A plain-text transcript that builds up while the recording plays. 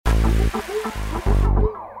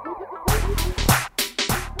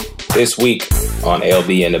This week on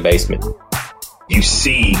LB in the Basement. You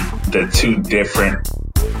see the two different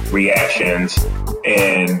reactions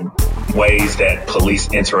and ways that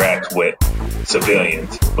police interact with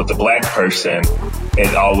civilians. With the black person,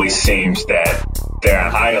 it always seems that they're on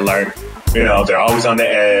high alert. You know, they're always on the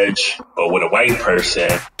edge. But with a white person,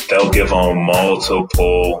 they'll give them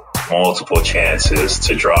multiple chances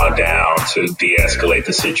to draw down, to de-escalate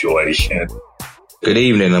the situation. Good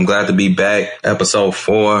evening. I'm glad to be back. Episode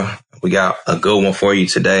 4. We got a good one for you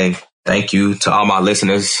today. Thank you to all my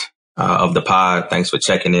listeners of the pod. Thanks for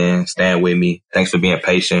checking in, staying with me. Thanks for being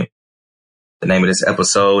patient. The name of this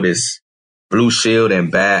episode is Blue Shield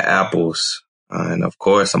and Bad Apples. And of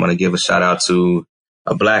course, I'm going to give a shout out to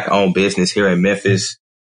a black-owned business here in Memphis.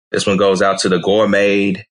 This one goes out to the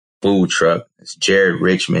Gourmet Food Truck. It's Jared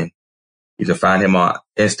Richmond. You can find him on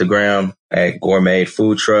Instagram at Gourmet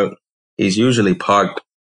Food Truck. He's usually parked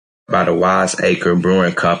by the Wiseacre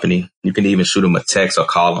Brewing Company. You can even shoot him a text or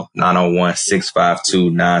call him,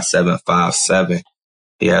 901-652-9757.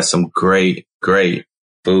 He has some great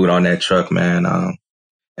food on that truck, man.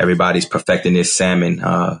 Everybody's perfecting this salmon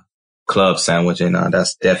club sandwich, and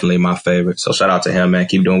that's definitely my favorite. So shout out to him, man.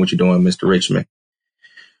 Keep doing what you're doing, Mr. Richmond.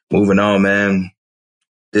 Moving on, man.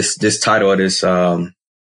 This title of this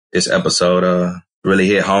episode really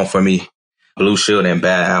hit home for me. Blue Shield and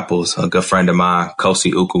Bad Apples. A good friend of mine,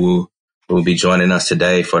 Kosi Ukuwu, will be joining us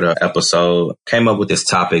today for the episode. Came up with this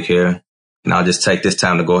topic here, and I'll just take this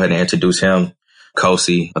time to go ahead and introduce him.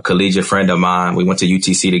 Kosi, a collegiate friend of mine. We went to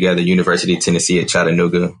UTC together, University of Tennessee at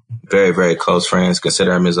Chattanooga. Very, very close friends.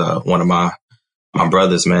 Consider him as one of my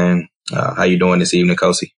brothers, man. How you doing this evening,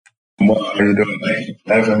 Kosi? Well, how you doing, man?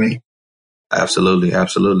 Having me? Absolutely.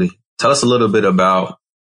 Tell us a little bit about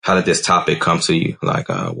how did this topic come to you? Like,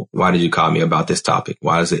 why did you call me about this topic?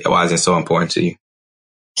 Why is it so important to you?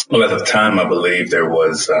 Well, at the time, I believe there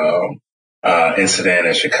was incident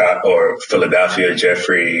in Chicago or Philadelphia,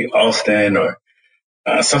 Jeffrey Austin or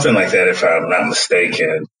something like that, if I'm not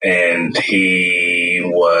mistaken. And he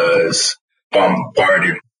was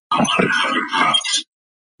bombarded by undercover cops.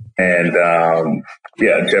 And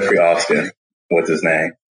Jeffrey Austin was his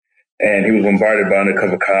name. And he was bombarded by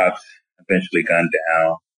undercover cops, eventually gunned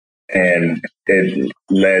down. And it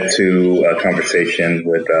led to a conversation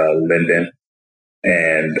with Lyndon.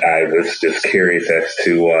 And I was just curious as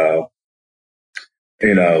to,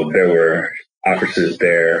 there were officers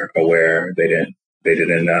there aware. They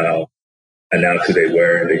didn't announce who they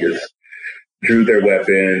were. They just drew their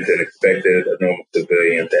weapons and expected a normal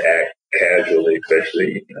civilian to act casually,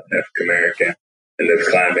 especially African American in this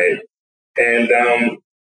climate. And I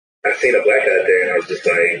seen a black guy there, and I was just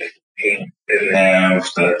like, he didn't have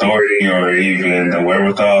the authority or even the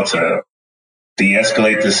wherewithal to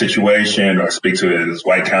de-escalate the situation or speak to his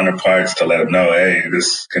white counterparts to let them know, hey,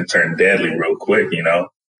 this can turn deadly real quick.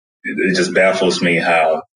 It just baffles me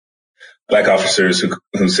how black officers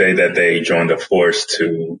who say that they joined the force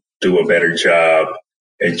to do a better job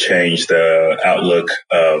and change the outlook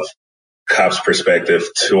of cops'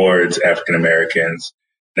 perspective towards African Americans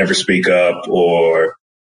never speak up, or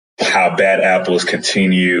how bad apples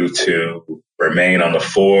continue to remain on the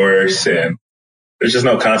force. And there's just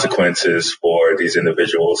no consequences for these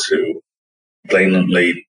individuals who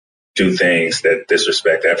blatantly do things that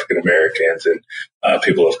disrespect African Americans and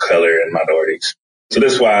people of color and minorities. So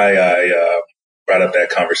that's why I brought up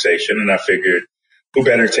that conversation, and I figured who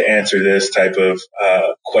better to answer this type of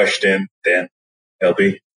question than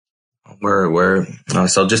LB. Word.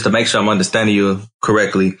 So just to make sure I'm understanding you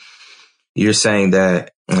correctly, you're saying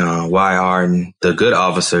that why aren't the good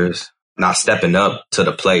officers not stepping up to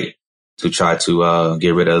the plate to try to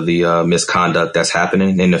get rid of the misconduct that's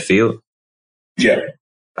happening in the field? Yeah.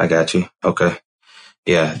 I got you. Okay.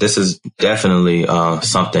 Yeah, this is definitely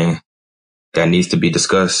something that needs to be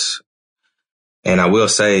discussed. And I will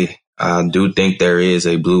say, I do think there is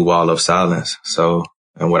a blue wall of silence. So,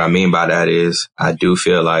 and what I mean by that is I do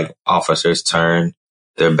feel like officers turn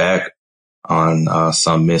their back on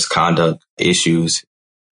some misconduct issues.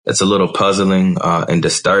 It's a little puzzling and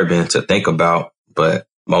disturbing to think about, but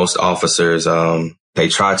most officers, they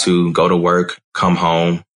try to go to work, come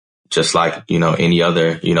home, just like, any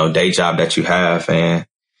other, day job that you have. And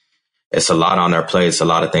it's a lot on their plate. It's a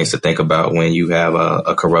lot of things to think about when you have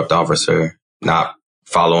a corrupt officer not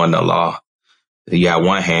following the law. You have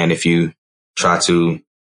one hand, if you try to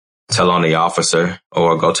tell on the officer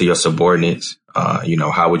or go to your subordinates,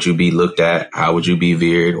 how would you be looked at? How would you be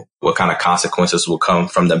veered? What kind of consequences will come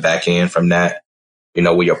from the back end from that?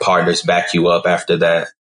 Will your partners back you up after that?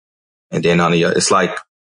 And then it's like,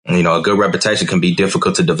 a good reputation can be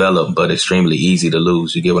difficult to develop, but extremely easy to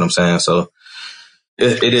lose. You get what I'm saying? So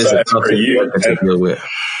It is So a tough situation to deal with.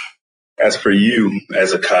 as for you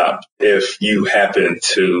as a cop, if you happen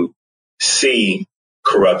to see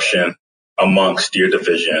corruption amongst your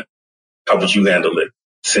division, how would you handle it?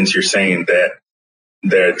 Since you're saying that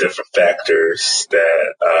there are different factors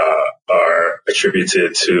that are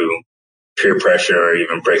attributed to peer pressure or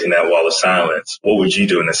even breaking that wall of silence, what would you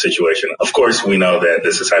do in this situation? Of course, we know that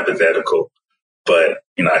this is hypothetical, but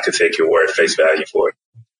I could take your word face value for it.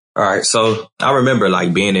 All right. So I remember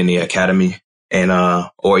like being in the academy and,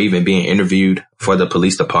 or even being interviewed for the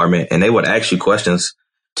police department, and they would ask you questions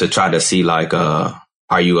to try to see like,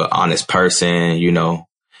 are you an honest person?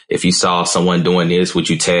 If you saw someone doing this, would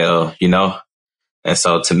you tell, And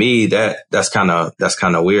so to me, that's kind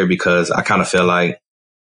of weird, because I kind of feel like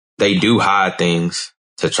they do hide things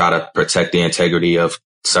to try to protect the integrity of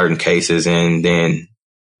certain cases. And then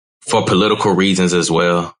for political reasons as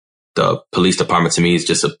well, the police department to me is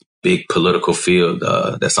just a big political field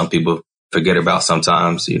that some people forget about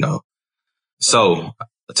sometimes, So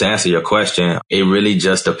to answer your question, it really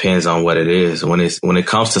just depends on what it is. When it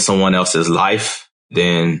comes to someone else's life,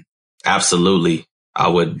 then absolutely I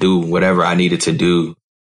would do whatever I needed to do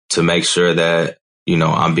to make sure that,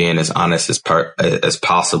 I'm being as honest as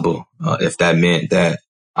possible. If that meant that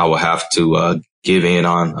I would have to give in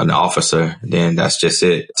on an officer, then that's just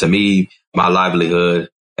it. To me, my livelihood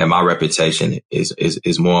and my reputation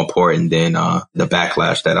is more important than the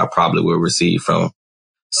backlash that I probably will receive from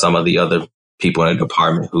some of the other people in the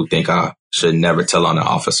department who think I should never tell on an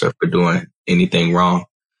officer for doing anything wrong.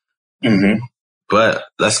 Mm-hmm. But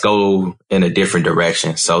let's go in a different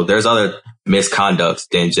direction. So there's other misconducts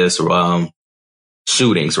than just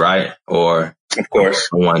shootings, right? Or of course,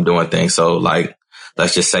 someone doing things. So like,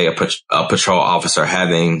 let's just say a patrol officer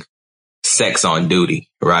having sex on duty,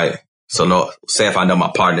 right? So say if I know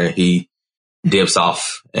my partner, he dips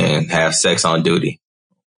off and has sex on duty.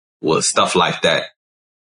 Well, stuff like that.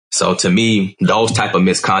 So to me, those type of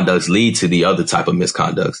misconducts lead to the other type of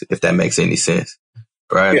misconducts, if that makes any sense,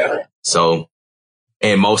 right? Yeah. So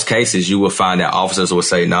in most cases, you will find that officers will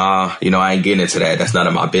say, nah, I ain't getting into that. That's none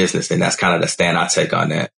of my business. And that's kind of the stand I take on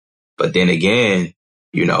that. But then again,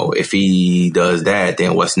 if he does that,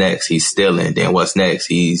 then what's next? He's stealing. Then what's next?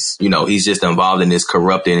 He's just involved in this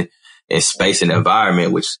corrupting and space and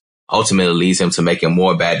environment, which ultimately leads him to making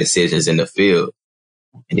more bad decisions in the field.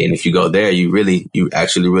 And then if you go there, you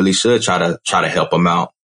actually really should try to help him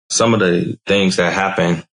out. Some of the things that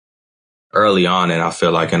happen early on, and I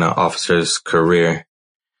feel like in an officer's career,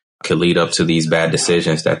 could lead up to these bad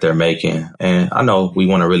decisions that they're making. And I know we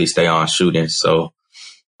want to really stay on shooting. So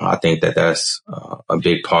I think that that's a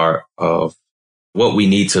big part of what we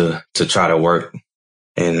need to try to work.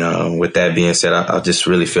 And with that being said, I just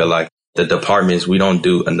really feel like the departments, we don't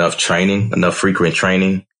do enough frequent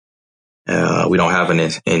training. We don't have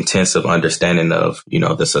an intensive understanding of,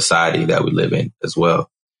 the society that we live in as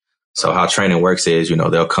well. So how training works is,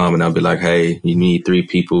 they'll come and they'll be like, hey, you need 3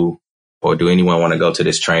 people, or do anyone want to go to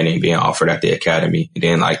this training being offered at the academy? And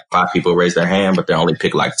then like 5 people raise their hand, but they only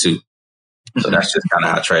pick like 2. So that's just kind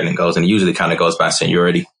of how training goes. And it usually kind of goes by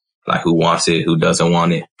seniority, like who wants it, who doesn't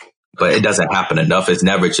want it. But it doesn't happen enough. It's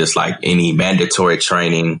never just like any mandatory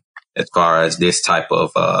training as far as this type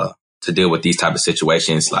of, to deal with these type of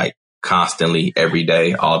situations, like constantly, every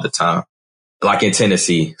day, all the time. Like in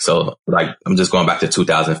Tennessee. So like, I'm just going back to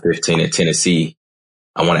 2015 in Tennessee.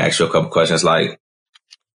 I want to ask you a couple questions. Like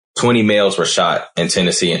 20 males were shot in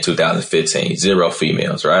Tennessee in 2015, 0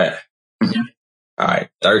 females, right? Mm-hmm. All right.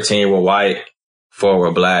 13 were white, 4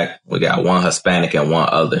 were black. We got 1 Hispanic and 1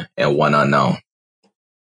 other and 1 unknown.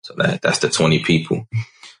 So that's the 20 people.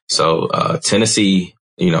 So, Tennessee,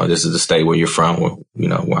 this is the state where you're from,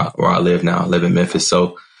 where I live now. I live in Memphis.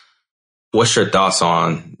 So what's your thoughts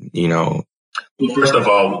on, Well, first of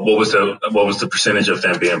all, what was the percentage of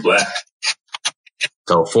them being black?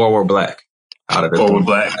 So 4 were black out of the 4 were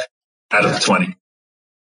black out of the 20.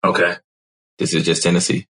 Okay. This is just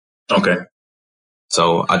Tennessee. Okay.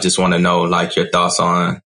 So I just want to know like your thoughts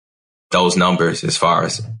on those numbers as far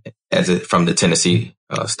as it from the Tennessee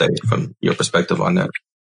state, from your perspective on that.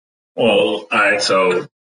 Well, all right. So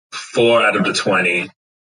 4 out of the 20,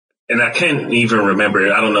 and I can't even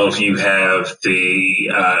remember. I don't know if you have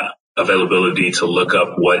the availability to look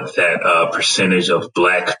up what that percentage of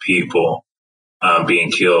black people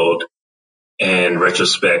being killed in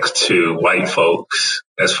retrospect to white folks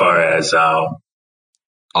as far as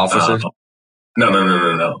officers.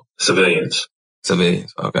 No. Civilians.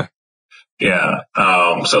 Okay. Yeah.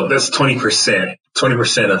 So that's 20%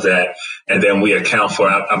 of that. And then we account for,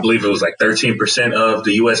 I believe it was like 13% of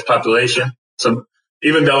the U.S. population. So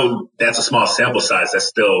even though that's a small sample size, that's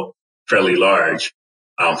still fairly large.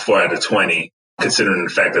 4 out of 20, considering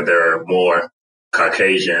the fact that there are more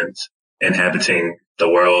Caucasians inhabiting the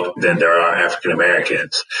world than there are African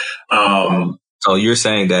Americans. So you're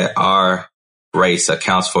saying that our race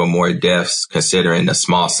accounts for more deaths, considering the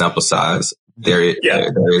small sample size there is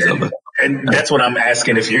of a. And that's what I'm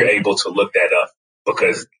asking, if you're able to look that up,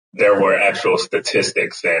 because there were actual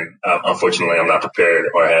statistics, and unfortunately I'm not prepared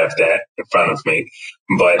or have that in front of me.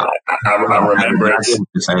 But I remember. I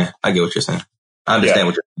get what you're saying. I understand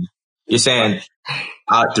what you're saying. You're saying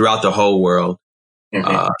throughout the whole world, or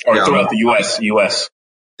throughout the U.S.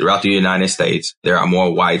 Throughout the United States, there are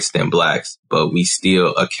more whites than blacks, but we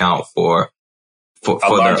still account for a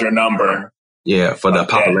larger number. Yeah, for the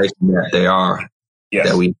population that they are. Yes.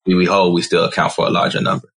 That we hold, we still account for a larger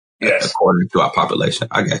number. Yes. According to our population.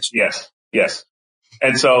 I get you. Yes.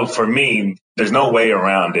 And so for me, there's no way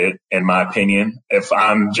around it, in my opinion. If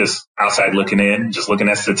I'm just outside looking in, just looking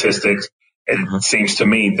at statistics, it seems to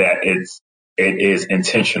me that it is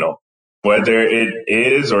intentional. Whether it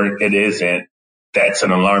is or it isn't, that's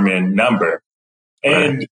an alarming number.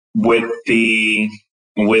 And with the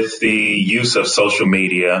use of social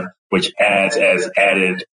media, which adds as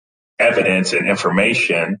added evidence and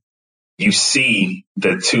information, you see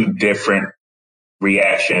the two different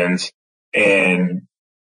reactions and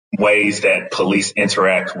ways that police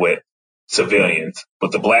interact with civilians.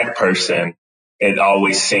 With the black person, it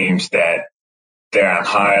always seems that they're on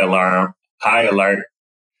high alert.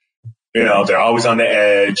 You know, they're always on the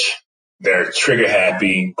edge. They're trigger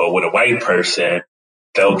happy. But with a white person,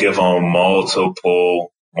 they'll give them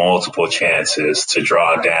multiple chances to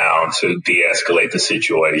draw down, to de-escalate the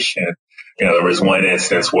situation. You know, there was one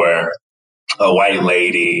instance where a white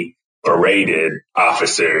lady berated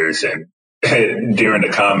officers, and during the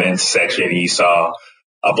comments section, you saw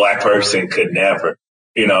a black person could never,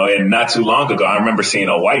 you know, and not too long ago, I remember seeing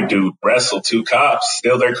a white dude wrestle two cops,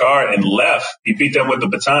 steal their car and left. He beat them with the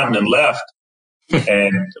baton and left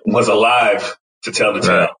and was alive to tell the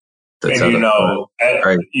tale.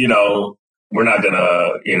 And, you know, we're not going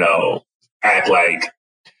to, act like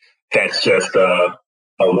that's just a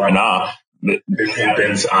one-off. This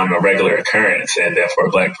happens on a regular occurrence, and then for a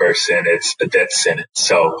black person, it's a death sentence.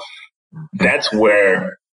 So that's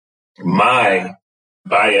where my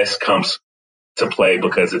bias comes to play,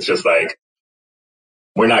 because it's just like,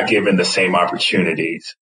 we're not given the same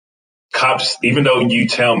opportunities. Cops, even though you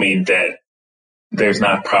tell me that there's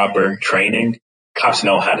not proper training, cops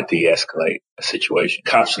know how to de-escalate a situation.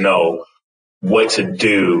 Cops know what to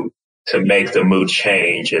do to make the mood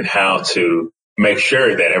change and how to make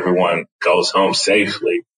sure that everyone goes home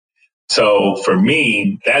safely. So for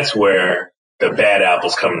me, that's where the bad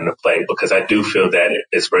apples come into play, because I do feel that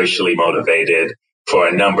it's racially motivated for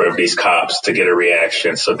a number of these cops to get a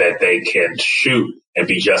reaction so that they can shoot and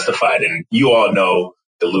be justified. And you all know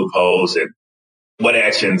the loopholes and what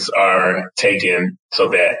actions are taken so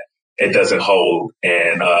that it doesn't hold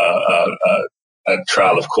in a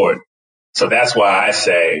trial of court. So that's why I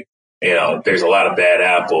say, there's a lot of bad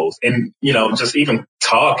apples. And, just even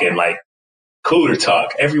talking like cooler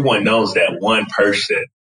talk, everyone knows that one person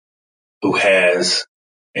who has,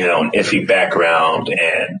 an iffy background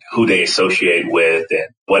and who they associate with and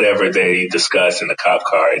whatever they discuss in the cop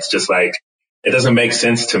car. It's just like, it doesn't make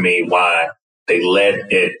sense to me why they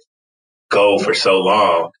let it go for so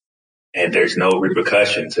long and there's no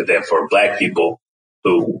repercussions. And then for black people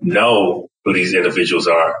who know who these individuals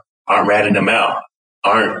are, aren't ratting them out,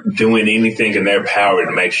 aren't doing anything in their power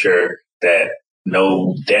to make sure that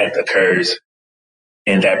no death occurs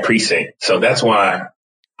in that precinct. So that's why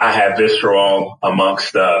I have visceral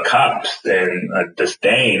amongst the cops and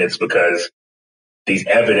disdain. It's because these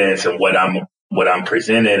evidence and what I'm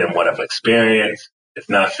presenting and what I've experienced is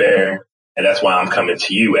not fair. And that's why I'm coming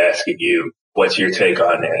to you, asking you, what's your take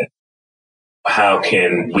on that? How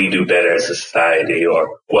can we do better as a society,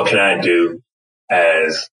 or what can I do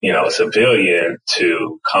as, a civilian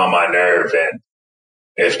to calm my nerve? And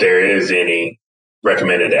if there is any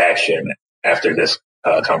recommended action after this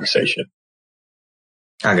conversation.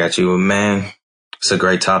 I got you, man. It's a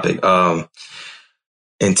great topic.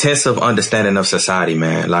 Intensive understanding of society,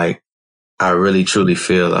 man. Like, I really truly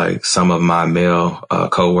feel like some of my male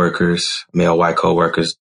white coworkers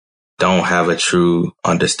don't have a true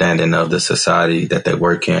understanding of the society that they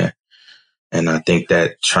work in. And I think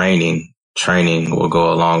that training will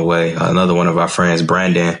go a long way. Another one of our friends,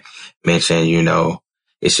 Brandon, mentioned,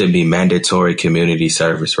 it should be mandatory community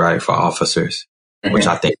service, right, for officers, which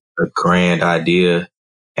I think is a grand idea.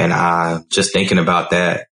 And just thinking about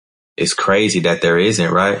that, it's crazy that there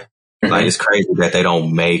isn't, right? Like, it's crazy that they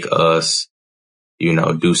don't make us,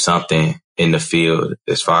 do something in the field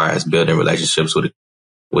as far as building relationships with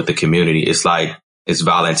with the community. It's like it's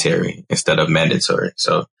voluntary instead of mandatory.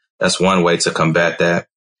 So that's one way to combat that.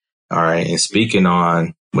 All right. And speaking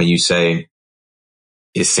on when you say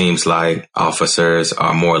it seems like officers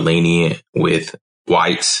are more lenient with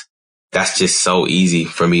whites, that's just so easy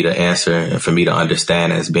for me to answer and for me to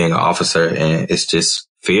understand as being an officer. And it's just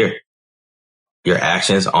fear. Your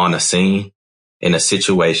actions on a scene, in a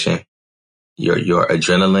situation, your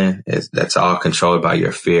adrenaline that's all controlled by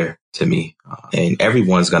your fear to me. And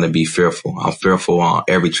everyone's going to be fearful. I'm fearful on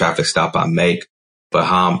every traffic stop I make, but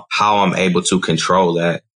how I'm able to control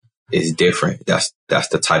that is different. That's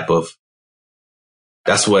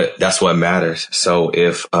what matters. So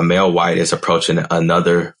if a male white is approaching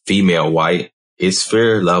another female white, its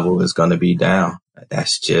fear level is going to be down.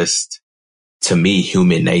 That's just, to me,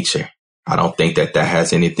 human nature. I don't think that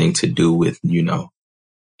has anything to do with,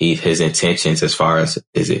 his intentions as far as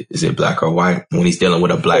is it black or white when he's dealing with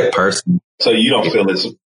a black person. So you don't feel it's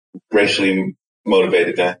racially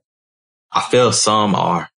motivated then? I feel some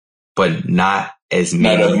are, but not as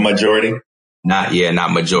many. Not a majority?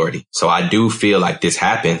 Not majority. So I do feel like this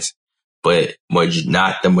happens, but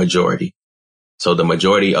not the majority. So the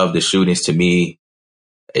majority of the shootings to me,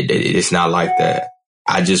 it's not like that.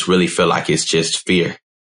 I just really feel like it's just fear.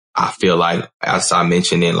 I feel like, as I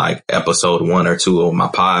mentioned in like episode 1 or 2 of my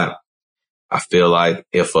pod, I feel like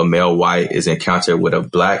if a male white is encountered with a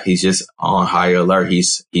black, he's just on high alert.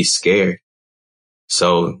 He's scared.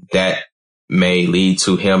 So that may lead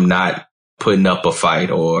to him not putting up a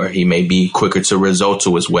fight, or he may be quicker to resort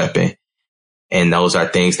to his weapon. And those are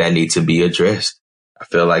things that need to be addressed. I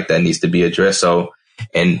feel like that needs to be addressed. So,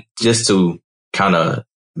 and just to kind of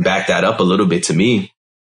back that up a little bit, to me,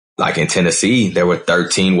 like in Tennessee, there were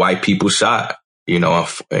 13 white people shot, there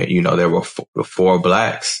were 4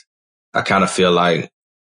 blacks. I kind of feel like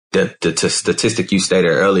the statistic you stated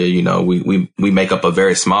earlier, we make up a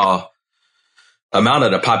very small amount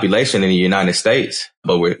of the population in the United States,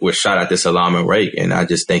 but we're shot at this alarming rate. And I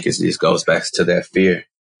just think it goes back to that fear.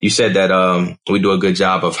 You said that we do a good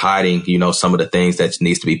job of hiding, some of the things that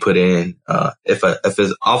needs to be put in. If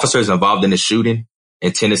an officer is involved in a shooting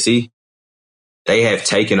in Tennessee, they have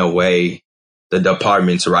taken away the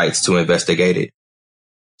department's rights to investigate it.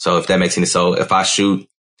 So if that makes any sense, so if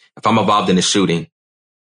I'm involved in a shooting,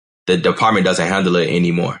 the department doesn't handle it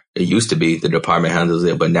anymore. It used to be the department handles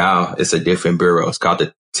it, but now it's a different bureau. It's called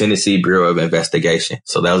the Tennessee Bureau of Investigation.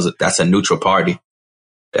 So that's a neutral party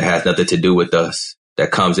that has nothing to do with us, that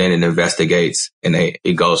comes in and investigates, and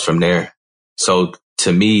it goes from there. So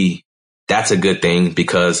to me, that's a good thing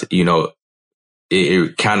because,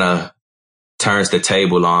 it kind of turns the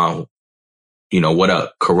table on, what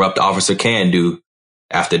a corrupt officer can do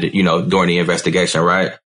after during the investigation,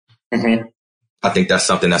 right? Mm-hmm. I think that's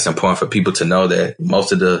something that's important for people to know, that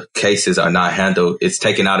most of the cases are not handled. It's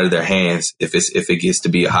taken out of their hands if it gets to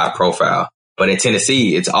be a high profile. But in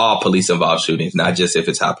Tennessee, it's all police involved shootings, not just if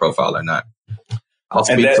it's high profile or not. I'll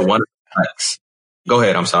speak to one of the facts. Go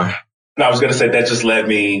ahead. I'm sorry. No, I was going to say that just led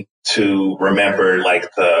me to remember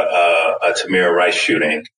like the Tamir Rice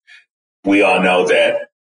shooting. We all know that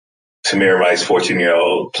Tamir Rice,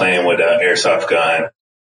 14-year-old, playing with an airsoft gun,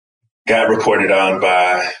 got reported on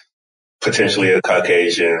by potentially a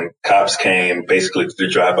Caucasian. Cops came basically to the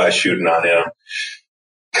drive-by shooting on him.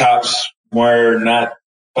 Cops were not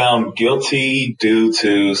found guilty due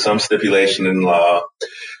to some stipulation in law.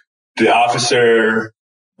 The officer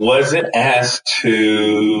wasn't asked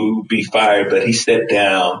to be fired, but he stepped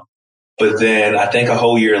down. But then I think a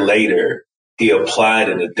whole year later, he applied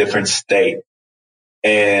in a different state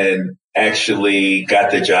and actually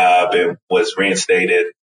got the job and was reinstated.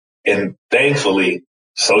 And thankfully,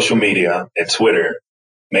 social media and Twitter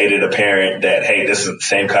made it apparent that, hey, this is the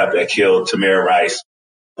same cop that killed Tamir Rice.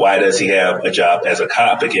 Why does he have a job as a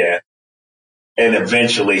cop again? And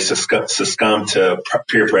eventually succumbed to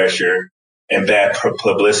peer pressure and bad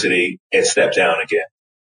publicity and stepped down again.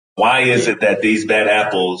 Why is it that these bad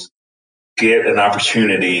apples get an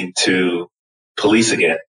opportunity to police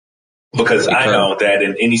again? Because I know that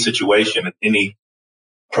in any situation, in any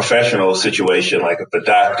professional situation, like if a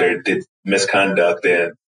doctor did misconduct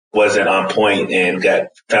and wasn't on point and got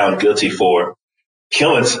found guilty for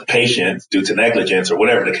killing patients due to negligence or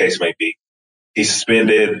whatever the case may be, he's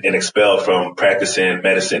suspended and expelled from practicing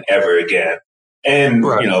medicine ever again. And,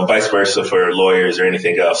 right. Vice versa for lawyers or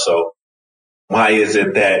anything else. So why is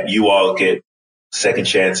it that you all get second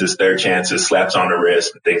chances, third chances, slaps on the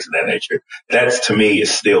wrist and things of that nature? That's, to me, is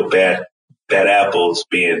still bad apples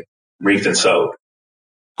being reaped and sowed.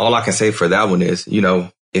 All I can say for that one is,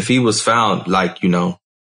 if he was found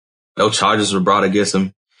no charges were brought against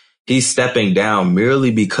him, he's stepping down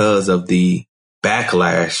merely because of the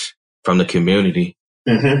backlash from the community.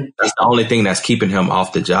 Mm-hmm. That's the only thing that's keeping him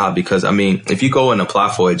off the job. Because, I mean, if you go and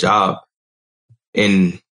apply for a job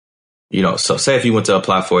so say if you went to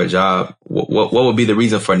apply for a job, what would be the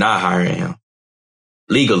reason for not hiring him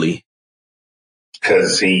legally?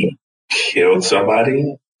 Because he killed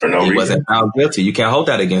somebody for no reason. He wasn't found guilty. You can't hold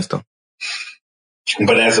that against him.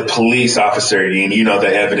 But as a police officer, and you know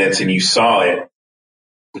the evidence and you saw it,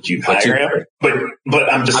 would you hire him?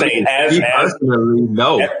 But I'm just saying, personally,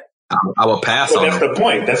 no. I will pass on. That's the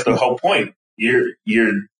point. That's the whole point.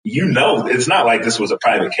 It's not like this was a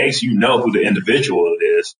private case. You know who the individual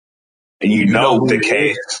is, and you know the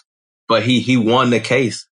case. But he won the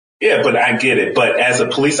case. Yeah, but I get it. But as a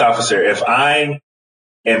police officer, if I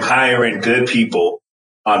am hiring good people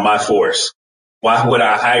on my force, why would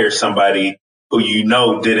I hire somebody who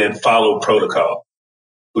didn't follow protocol,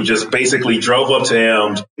 who just basically drove up to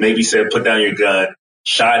him, maybe said, "Put down your gun,"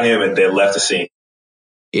 shot him, and then left the scene?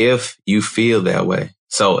 If you feel that way.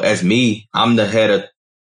 So as me, I'm the head of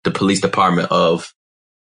the police department of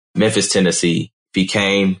Memphis, Tennessee. If he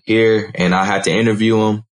came here and I had to interview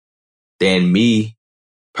him, then me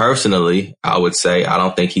personally, I would say I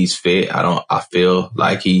don't think he's fit. I feel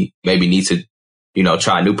like he maybe needs to,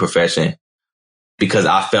 try a new profession, because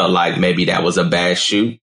I felt like maybe that was a bad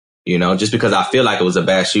shoot. Just because I feel like it was a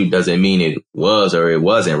bad shoot doesn't mean it was or it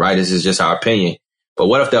wasn't, right? This is just our opinion. But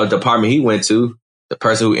what if the department he went to, the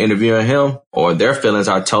person who interviewing him, or their feelings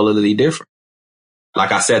are totally different?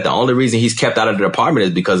 Like I said, the only reason he's kept out of the department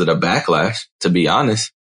is because of the backlash, to be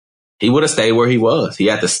honest. He would have stayed where he was. He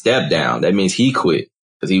had to step down. That means he quit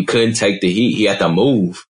because he couldn't take the heat. He had to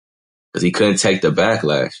move because he couldn't take the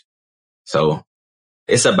backlash. So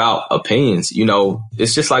it's about opinions.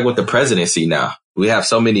 It's just like with the presidency now. We have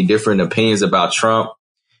so many different opinions about Trump.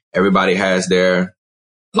 Everybody has their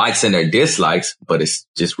likes and their dislikes, but it's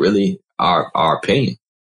just really our opinion.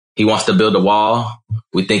 He wants to build a wall.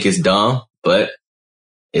 We think it's dumb, but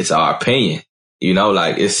it's our opinion.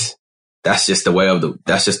 That's just the way of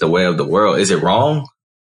the world. Is it wrong?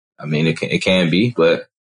 I mean, it can be, but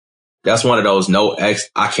that's one of those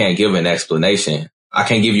I can't give an explanation. I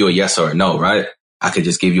can't give you a yes or a no, right? I could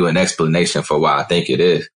just give you an explanation for why I think it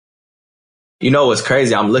is. What's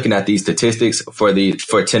crazy? I'm looking at these statistics for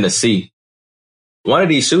Tennessee. One of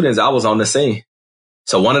these shootings, I was on the scene.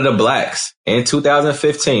 So one of the blacks in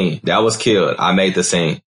 2015 that was killed, I made the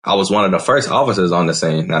scene. I was one of the first officers on the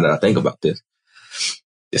scene. Now that I think about this,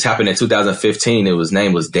 this happened in 2015. His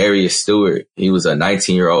name was Darius Stewart. He was a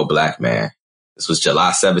 19-year-old black man. This was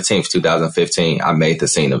July 17th, 2015. I made the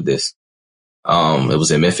scene of this. It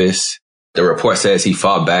was in Memphis. The report says he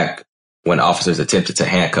fought back when officers attempted to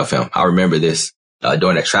handcuff him. I remember this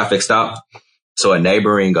during a traffic stop. So a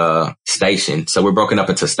neighboring station. So we're broken up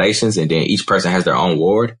into stations, and then each person has their own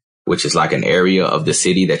ward, which is like an area of the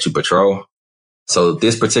city that you patrol. So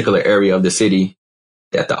this particular area of the city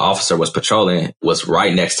that the officer was patrolling was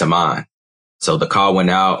right next to mine. So the call went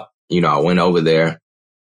out. I went over there.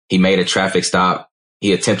 He made a traffic stop.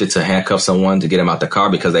 He attempted to handcuff someone to get him out the car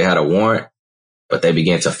because they had a warrant, but they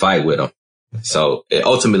began to fight with him. So it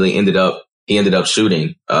ultimately he ended up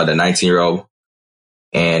shooting the 19-year-old.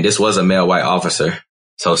 And this was a male white officer.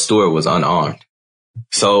 So Stewart was unarmed.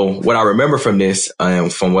 So what I remember from this,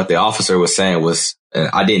 from what the officer was saying was,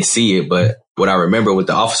 I didn't see it, but what I remember what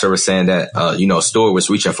the officer was saying that, Stewart was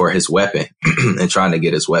reaching for his weapon and trying to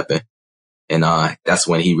get his weapon. And that's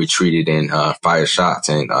when he retreated and fired shots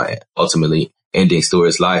and ultimately ending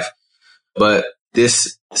Stewart's life. But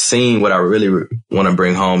this scene, what I really want to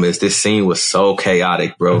bring home is this scene was so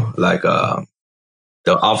chaotic, bro. Like the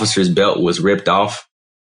officer's belt was ripped off.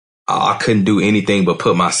 I couldn't do anything but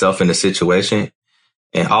put myself in the situation.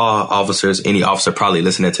 And all officers, any officer probably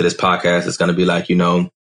listening to this podcast is going to be like, you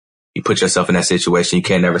put yourself in that situation. You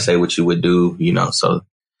can't never say what you would do, So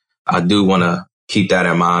I do want to keep that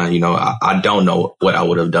in mind. I don't know what I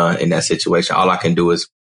would have done in that situation. All I can do is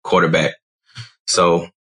quarterback. So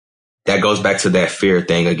that goes back to that fear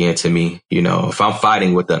thing again to me. If I'm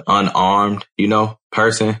fighting with an unarmed,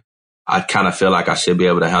 person, I kind of feel like I should be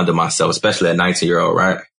able to handle myself, especially a 19-year-old,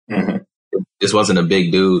 right? Mm-hmm. This wasn't a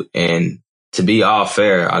big dude. And to be all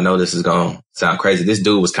fair, I know this is going to sound crazy. This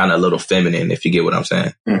dude was kind of a little feminine, if you get what I'm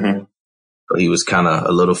saying. Mm-hmm. So he was kind of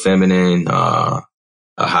a little feminine, a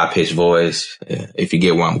high-pitched voice, if you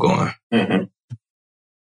get where I'm going. Mm-hmm.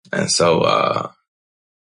 And so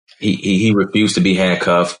he refused to be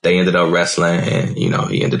handcuffed. They ended up wrestling, and,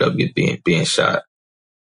 he ended up being shot.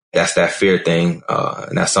 That's that fear thing.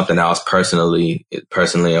 And that's something I was personally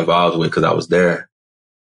involved with because I was there.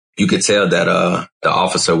 You could tell that the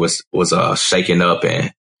officer was shaken up.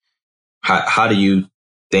 And how do you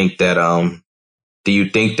think that do you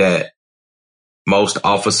think that most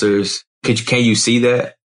officers, can you see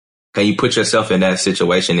that? Can you put yourself in that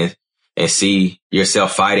situation and see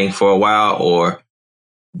yourself fighting for a while? Or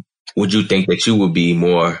would you think that you would be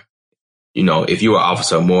more, if you were an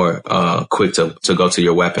officer, more quick to go to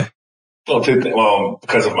your weapon? Well,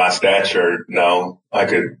 because of my stature, no. I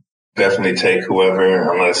could definitely take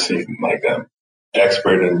whoever, unless he's like an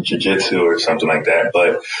expert in jiu-jitsu or something like that.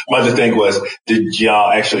 But my other thing was, did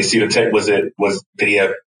y'all actually see the tape? Did he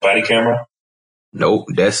have body camera? Nope,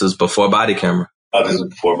 this is before body camera. Oh, this is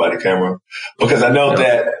before body camera. Because I know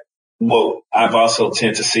that what I've also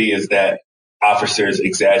tend to see is that officers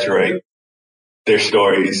exaggerate their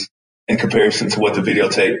stories in comparison to what the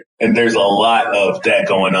videotape. And there's a lot of that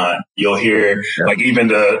going on. You'll hear like even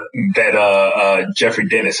Jeffrey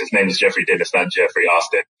Dennis, his name is Jeffrey Dennis, not Jeffrey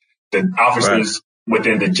Austin. The officers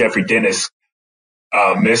within the Jeffrey Dennis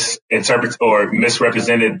misinterpret or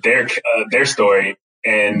misrepresented their story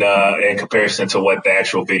in comparison to what the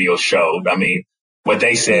actual video showed. I mean, what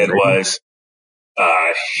they said was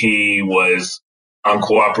he was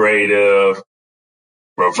uncooperative,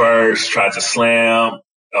 reversed, tried to slam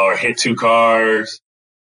or hit two cars,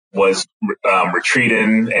 was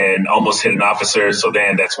retreating and almost hit an officer. So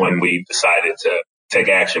then that's when we decided to take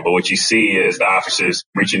action. But what you see is the officers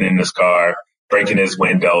reaching in this car, breaking his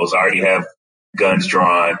windows, already have guns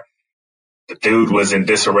drawn. The dude was in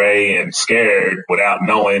disarray and scared without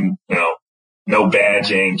knowing, no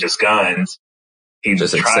badging, just guns. He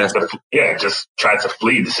just tried to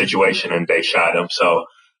flee the situation and they shot him. So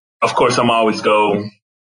of course I'm always go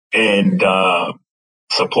and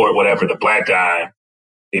support whatever the black guy,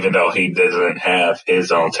 even though he doesn't have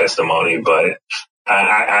his own testimony. But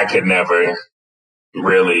I could never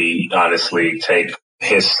really honestly take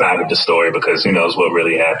his side of the story because who knows what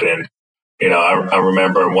really happened. I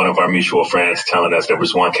remember one of our mutual friends telling us there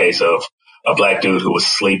was one case of a black dude who was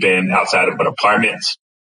sleeping outside of an apartment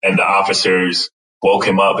and the officers woke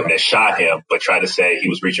him up and then shot him, but tried to say he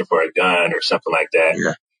was reaching for a gun or something like that.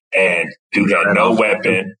 Yeah. And dude had no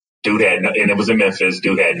weapon. And it was in Memphis.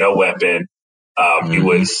 Dude had no weapon. He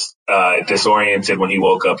was disoriented when he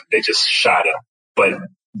woke up. They just shot him. But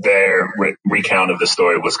their recount of the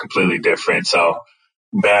story was completely different. So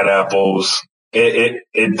bad apples,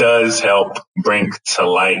 it does help bring to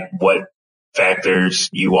light what factors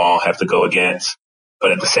you all have to go against.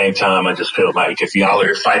 But at the same time, I just feel like if y'all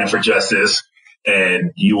are fighting for justice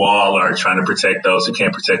and you all are trying to protect those who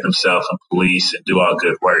can't protect themselves and police and do all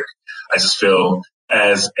good work, I just feel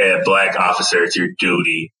as a black officer, it's your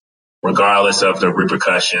duty, regardless of the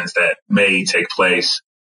repercussions that may take place,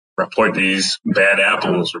 report these bad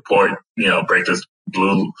apples, break this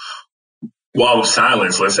blue wall of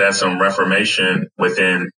silence. Let's have some reformation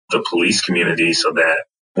within the police community so that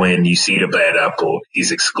when you see the bad apple,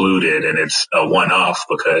 he's excluded and it's a one-off,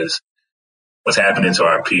 because what's happening to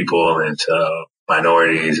our people and to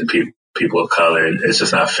minorities and people of color, it's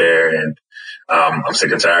just not fair. And I'm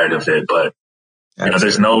sick and tired of it, but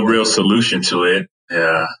there's no real solution to it.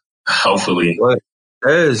 Yeah, hopefully. But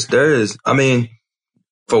there is. I mean,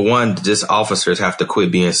 for one, just officers have to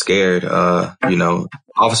quit being scared.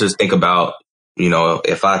 Officers think about,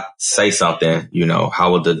 if I say something,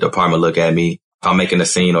 how would the department look at me? If I'm making a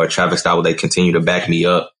scene or a traffic stop, will they continue to back me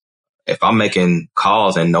up? If I'm making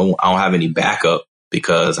calls and I don't have any backup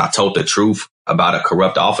because I told the truth about a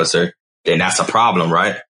corrupt officer, then that's a problem,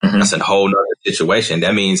 right? Mm-hmm. That's a whole nother situation.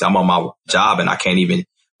 That means I'm on my job and I can't even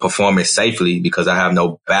perform it safely because I have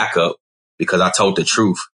no backup because I told the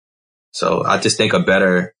truth. So I just think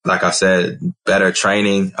better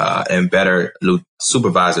training and better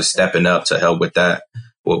supervisors stepping up to help with that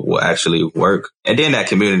will actually work. And then that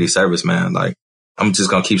community service, man, like I'm just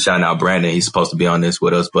going to keep shouting out Brandon. He's supposed to be on this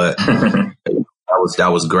with us, but that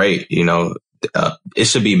was great. It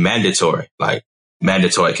should be mandatory, like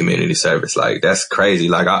mandatory community service. Like that's crazy.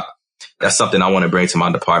 Like that's something I want to bring to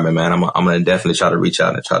my department, man. I'm going to definitely try to reach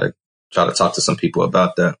out and try to talk to some people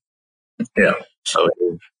about that. Yeah. So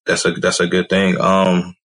that's a good thing.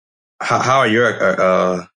 How are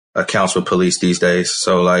your accounts with police these days?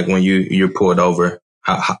 So like when you're pulled over,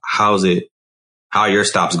 how's it? How are your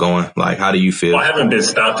stops going? Like, how do you feel? Well, I haven't been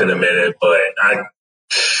stopped in a minute, but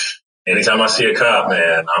anytime I see a cop,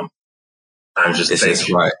 man, I'm just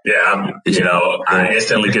thinking, right. Yeah, I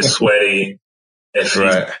instantly get sweaty.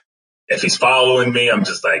 If he's following me, I'm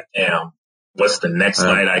just like, damn, what's the next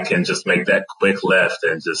night I can just make that quick left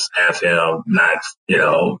and just have him not,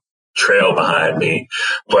 trail behind me.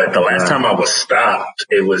 But the last time I was stopped,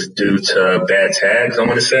 it was due to bad tags, I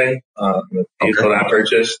want to say, the vehicle I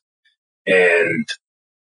purchased. And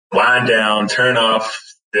wind down, turn off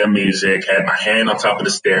the music, had my hand on top of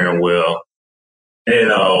the steering wheel,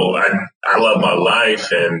 I love my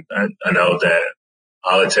life, and I know that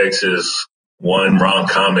all it takes is one wrong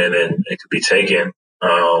comment and it could be taken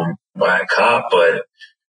by a cop, but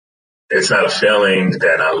it's not a feeling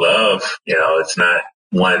that I love. It's not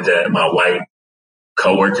one that my white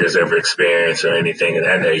coworkers ever experienced or anything of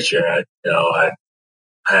that nature. I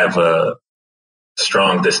have a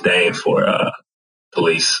strong disdain for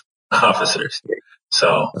police officers.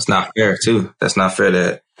 So that's not fair too. That's not fair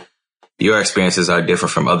that your experiences are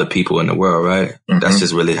different from other people in the world, right? Mm-hmm. That's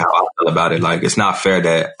just really how I feel about it. Like, it's not fair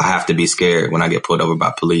that I have to be scared when I get pulled over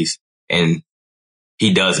by police and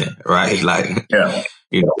he doesn't, right? Like, yeah.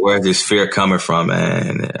 Where's this fear coming from,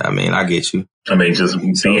 man? I mean, I get you. I mean, just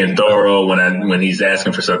being thorough when he's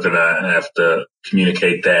asking for something, I have to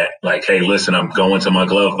communicate that, like, hey, listen, I'm going to my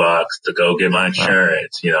glove box to go get my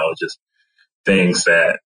insurance, just things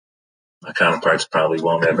that my counterparts probably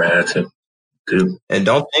won't ever have to do. And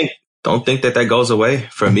don't think that goes away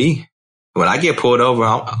for me. When I get pulled over,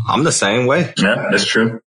 I'm the same way. Yeah, that's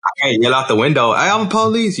true. I can't yell out the window, hey, I'm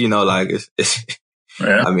police, like it's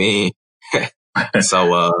yeah. I mean,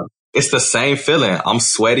 so, it's the same feeling. I'm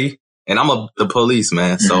sweaty and I'm the police,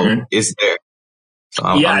 man. So it's there. So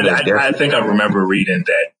I think I remember reading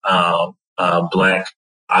that, black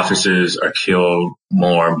officers are killed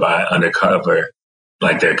more by undercover,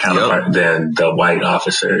 like their counterpart, than the white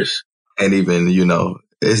officers. And even,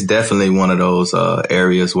 it's definitely one of those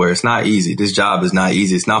areas where it's not easy. This job is not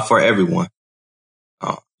easy. It's not for everyone.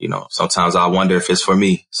 Sometimes I wonder if it's for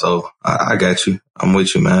me. So I got you. I'm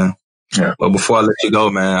with you, man. Yeah. But before I let you go,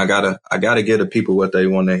 man, I gotta give the people what they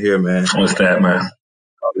want to hear, man. What's that, man?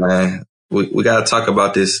 Man, we gotta talk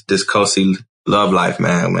about this Kosi love life,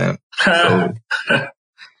 man. So,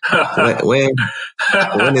 when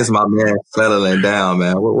is my man settling down,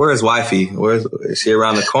 man? Where's wifey? Is she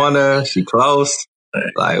around the corner? She close?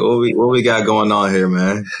 Like, what we got going on here,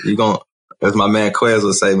 man? As my man Quez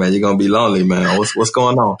would say, man, you're gonna be lonely, man. What's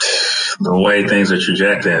going on? The way things are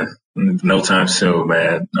trajecting, no time soon,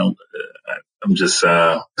 man. No, I'm just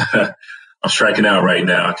I'm striking out right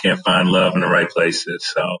now. I can't find love in the right places,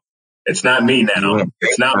 so it's not me now.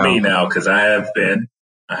 It's not me now, because I have been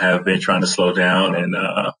trying to slow down and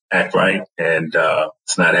act right, and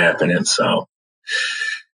it's not happening. So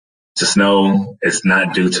just know it's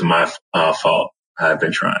not due to my fault. I've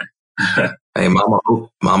been trying. Hey, Mama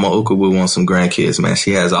Ukubu wants some grandkids, man.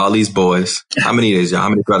 She has all these boys. How many is y'all? How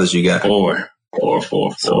many brothers you got? Four.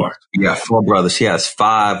 So you got 4 brothers. She has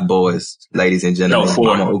 5 boys, ladies and gentlemen. No,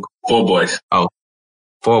 4. 4 boys. Oh,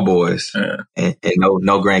 4 boys. Yeah. And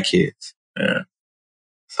no grandkids. Yeah.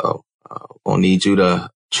 So we'll need you to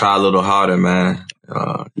try a little harder, man.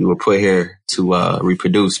 You were put here to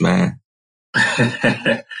reproduce, man.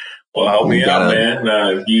 Well, help me out, man.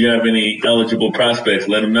 If you have any eligible prospects,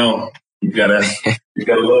 let them know. You got a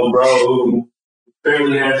little bro who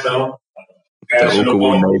fairly handsome.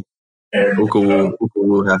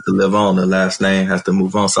 Ukuwu have to live on. The last name has to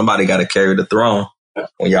move on. Somebody got to carry the throne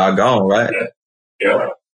when y'all gone, right? Yeah,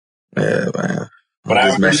 man. But I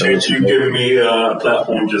appreciate you giving me a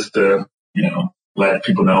platform just to, let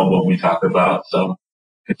people know what we talk about. So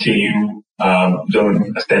continue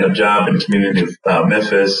doing a stand-up job in the community of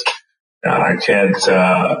Memphis. I can't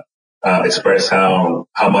express how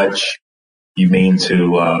much you mean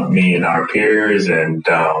to me and our peers, and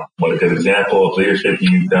what a good example of leadership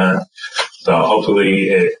you've done. So hopefully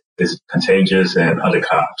it is contagious and other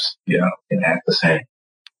cops, can act the same.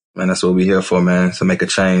 Man, that's what we're here for, man. To make a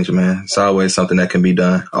change, man. It's always something that can be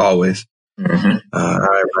done. Always. Mm-hmm. All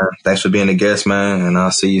right, man. Thanks for being a guest, man. And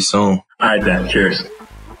I'll see you soon. All right, then. Cheers.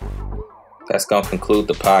 That's going to conclude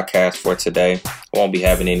the podcast for today. I won't be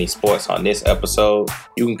having any sports on this episode.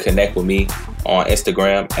 You can connect with me on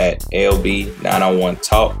Instagram at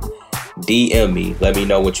LB901Talk. DM me. Let me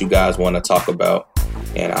know what you guys want to talk about,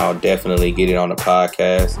 and I'll definitely get it on the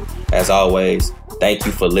podcast. As always, thank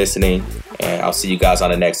you for listening, and I'll see you guys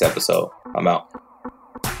on the next episode. I'm out.